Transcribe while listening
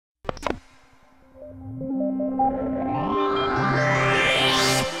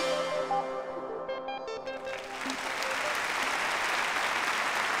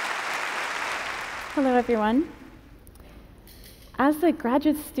everyone. As a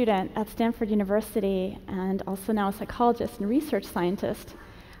graduate student at Stanford University and also now a psychologist and research scientist,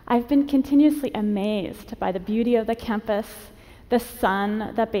 I've been continuously amazed by the beauty of the campus, the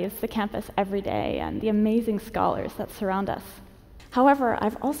sun that bathes the campus every day, and the amazing scholars that surround us. However,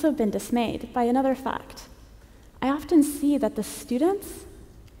 I've also been dismayed by another fact. I often see that the students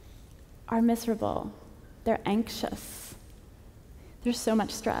are miserable. They're anxious. There's so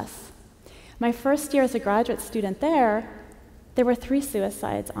much stress. My first year as a graduate student there were 3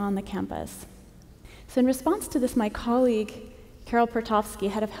 suicides on the campus. So in response to this, my colleague, Carol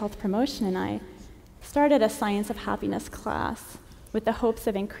Pertovsky, head of health promotion, and I started a Science of Happiness class with the hopes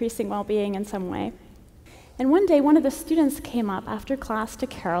of increasing well-being in some way. And one day, one of the students came up after class to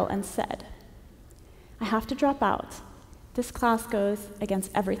Carol and said, "I have to drop out. This class goes against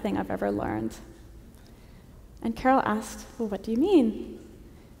everything I've ever learned." And Carol asked, "Well, what do you mean?"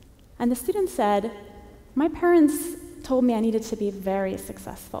 And the student said, "My parents told me I needed to be very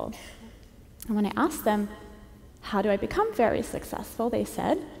successful. And when I asked them, how do I become very successful, they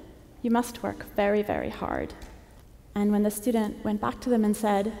said, you must work very, very hard." And when the student went back to them and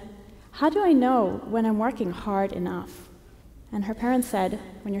said, "How do I know when I'm working hard enough?" And her parents said,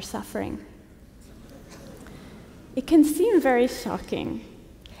 "When you're suffering." It can seem very shocking,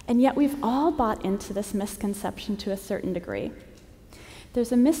 and yet we've all bought into this misconception to a certain degree.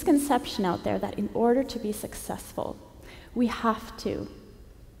 There's a misconception out there that in order to be successful, we have to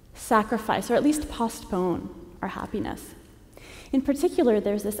sacrifice, or at least postpone, our happiness. In particular,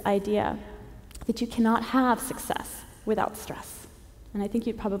 there's this idea that you cannot have success without stress. And I think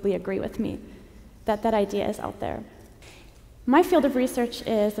you'd probably agree with me that that idea is out there. My field of research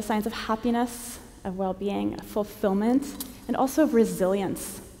is the science of happiness, of well-being, of fulfillment, and also of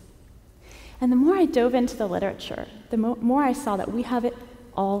resilience. And the more I dove into the literature, the more I saw that we have it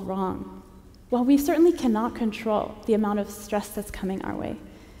all wrong. While we certainly cannot control the amount of stress that's coming our way,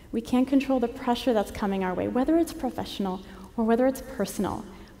 we can control the pressure that's coming our way, whether it's professional or whether it's personal.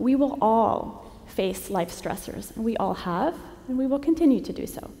 We will all face life stressors, and we all have, and we will continue to do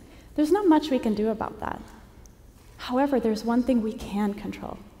so. There's not much we can do about that. However, there's one thing we can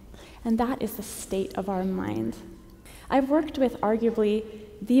control, and that is the state of our mind. I've worked with arguably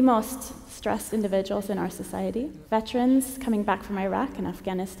the most stressed individuals in our society, veterans coming back from Iraq and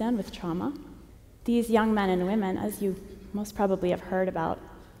Afghanistan with trauma. These young men and women, as you most probably have heard about,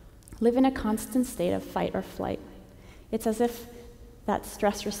 live in a constant state of fight or flight. It's as if that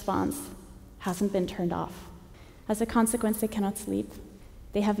stress response hasn't been turned off. As a consequence, they cannot sleep.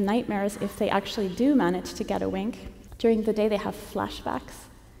 They have nightmares if they actually do manage to get a wink. During the day, they have flashbacks.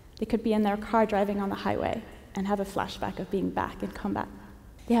 They could be in their car driving on the highway and have a flashback of being back in combat.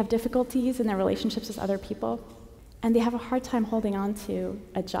 They have difficulties in their relationships with other people, and they have a hard time holding on to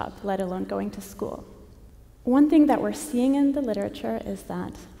a job, let alone going to school. One thing that we're seeing in the literature is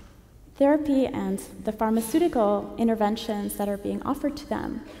that therapy and the pharmaceutical interventions that are being offered to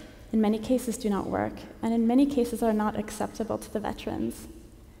them in many cases do not work, and in many cases are not acceptable to the veterans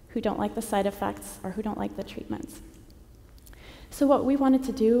who don't like the side effects or who don't like the treatments. So what we wanted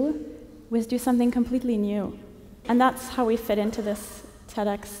to do was do something completely new, and that's how we fit into this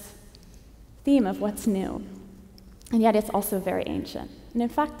TEDx theme of what's new. And yet it's also very ancient. And in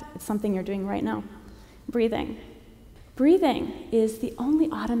fact, it's something you're doing right now. Breathing. Breathing is the only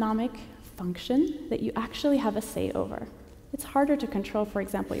autonomic function that you actually have a say over. It's harder to control, for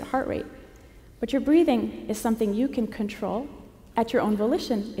example, your heart rate. But your breathing is something you can control at your own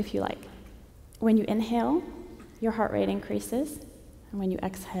volition, if you like. When you inhale, your heart rate increases. And when you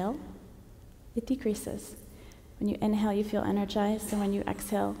exhale, it decreases. When you inhale, you feel energized. And when you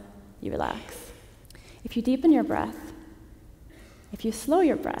exhale, you relax. If you deepen your breath, if you slow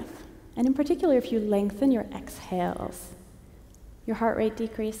your breath, and in particular if you lengthen your exhales, your heart rate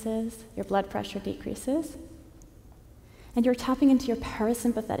decreases, your blood pressure decreases, and you're tapping into your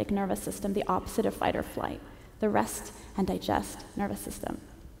parasympathetic nervous system, the opposite of fight or flight, the rest and digest nervous system,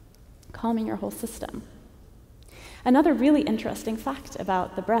 calming your whole system. Another really interesting fact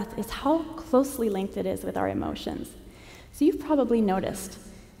about the breath is how closely linked it is with our emotions. So you've probably noticed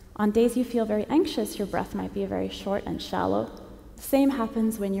on days you feel very anxious, your breath might be very short and shallow. The same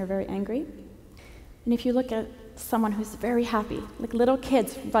happens when you're very angry. And if you look at someone who's very happy, like little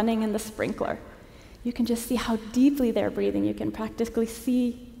kids running in the sprinkler, you can just see how deeply they're breathing. You can practically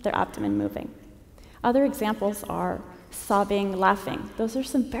see their abdomen moving. Other examples are sobbing, laughing. Those are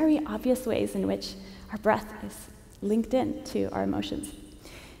some very obvious ways in which our breath is linked in to our emotions.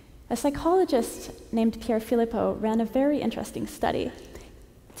 A psychologist named Pierre Philippot ran a very interesting study.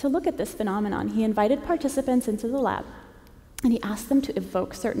 To look at this phenomenon, he invited participants into the lab, and he asked them to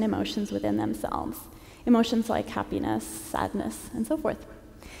evoke certain emotions within themselves emotions like happiness, sadness, and so forth.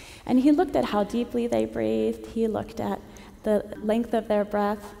 And he looked at how deeply they breathed. He looked at the length of their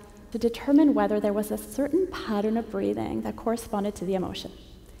breath to determine whether there was a certain pattern of breathing that corresponded to the emotion.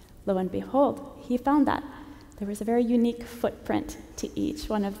 Lo and behold, he found that there was a very unique footprint to each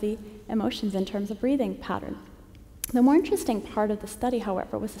one of the emotions in terms of breathing pattern. The more interesting part of the study,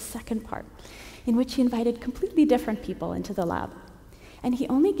 however, was the second part, in which he invited completely different people into the lab. And he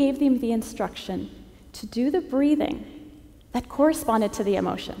only gave them the instruction to do the breathing that corresponded to the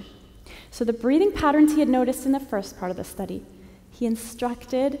emotion. So the breathing patterns he had noticed in the first part of the study, he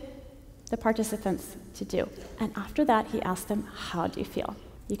instructed the participants to do. And after that, he asked them, how do you feel?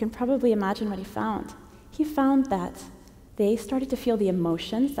 You can probably imagine what he found. He found that they started to feel the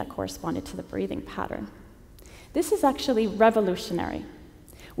emotions that corresponded to the breathing pattern. This is actually revolutionary.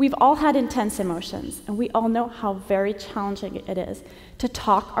 We've all had intense emotions, and we all know how very challenging it is to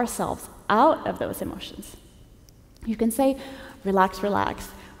talk ourselves out of those emotions. You can say, relax, relax,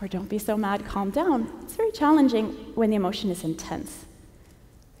 or don't be so mad, calm down. It's very challenging when the emotion is intense.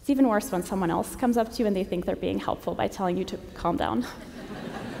 It's even worse when someone else comes up to you and they think they're being helpful by telling you to calm down.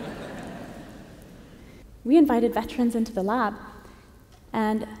 We invited veterans into the lab,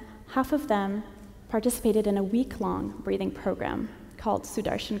 and half of them participated in a week-long breathing program called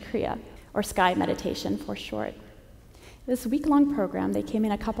Sudarshan Kriya, or Sky Meditation for short. This week-long program, they came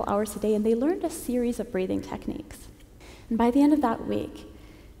in a couple hours a day, and they learned a series of breathing techniques. And by the end of that week,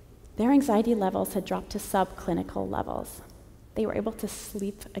 their anxiety levels had dropped to subclinical levels. They were able to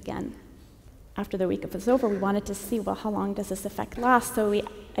sleep again. After the week was over, we wanted to see, well, how long does this effect last? So we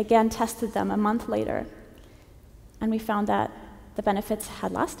again tested them a month later, and we found that the benefits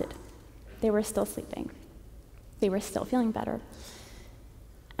had lasted. They were still sleeping. They were still feeling better.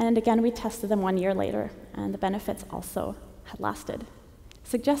 And again, we tested them 1 year later, and the benefits also had lasted,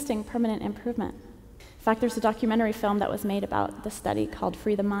 suggesting permanent improvement. In fact, there's a documentary film that was made about the study called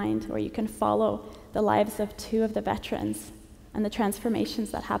Free the Mind, where you can follow the lives of 2 of the veterans and the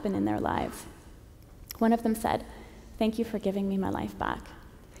transformations that happened in their lives. One of them said, "Thank you for giving me my life back."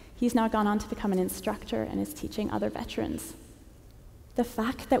 He's now gone on to become an instructor and is teaching other veterans. The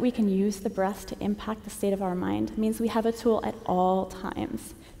fact that we can use the breath to impact the state of our mind means we have a tool at all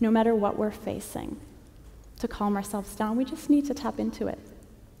times, no matter what we're facing. To calm ourselves down, we just need to tap into it.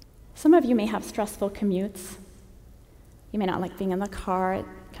 Some of you may have stressful commutes. You may not like being in the car. It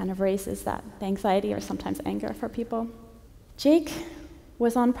kind of raises that anxiety or sometimes anger for people. Jake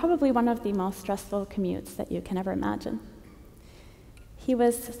was on probably one of the most stressful commutes that you can ever imagine. He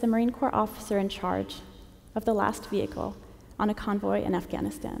was the Marine Corps officer in charge of the last vehicle on a convoy in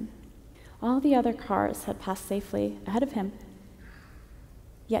Afghanistan. All the other cars had passed safely ahead of him,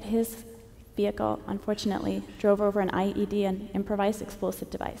 yet his vehicle, unfortunately, drove over an IED, an improvised explosive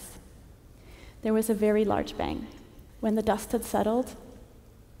device. There was a very large bang. When the dust had settled,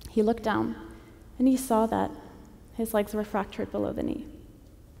 he looked down, and he saw that his legs were fractured below the knee.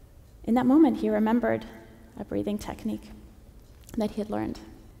 In that moment, he remembered a breathing technique that he had learned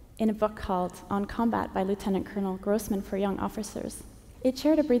in a book called On Combat by Lieutenant Colonel Grossman for young officers. It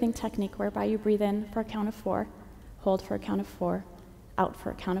shared a breathing technique whereby you breathe in for a count of 4, hold for a count of 4, out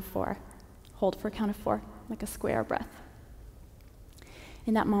for a count of 4, hold for a count of 4, like a square breath.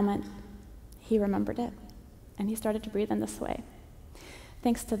 In that moment, he remembered it, and he started to breathe in this way.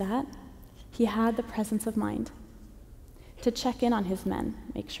 Thanks to that, he had the presence of mind to check in on his men,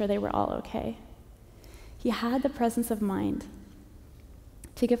 make sure they were all okay. He had the presence of mind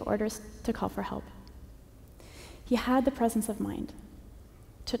to give orders to call for help. He had the presence of mind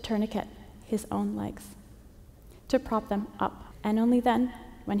to tourniquet his own legs, to prop them up, and only then,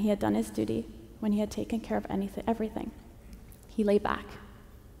 when he had done his duty, when he had taken care of everything, he lay back,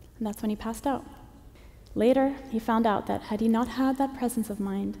 and that's when he passed out. Later, he found out that had he not had that presence of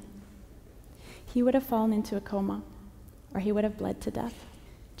mind, he would have fallen into a coma, or he would have bled to death.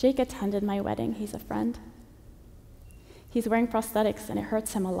 Jake attended my wedding. He's a friend. He's wearing prosthetics, and it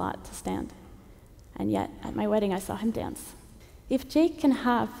hurts him a lot to stand. And yet, at my wedding, I saw him dance. If Jake can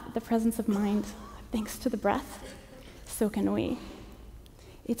have the presence of mind thanks to the breath, so can we.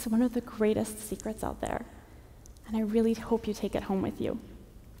 It's one of the greatest secrets out there, and I really hope you take it home with you,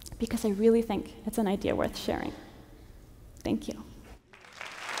 because I really think it's an idea worth sharing. Thank you.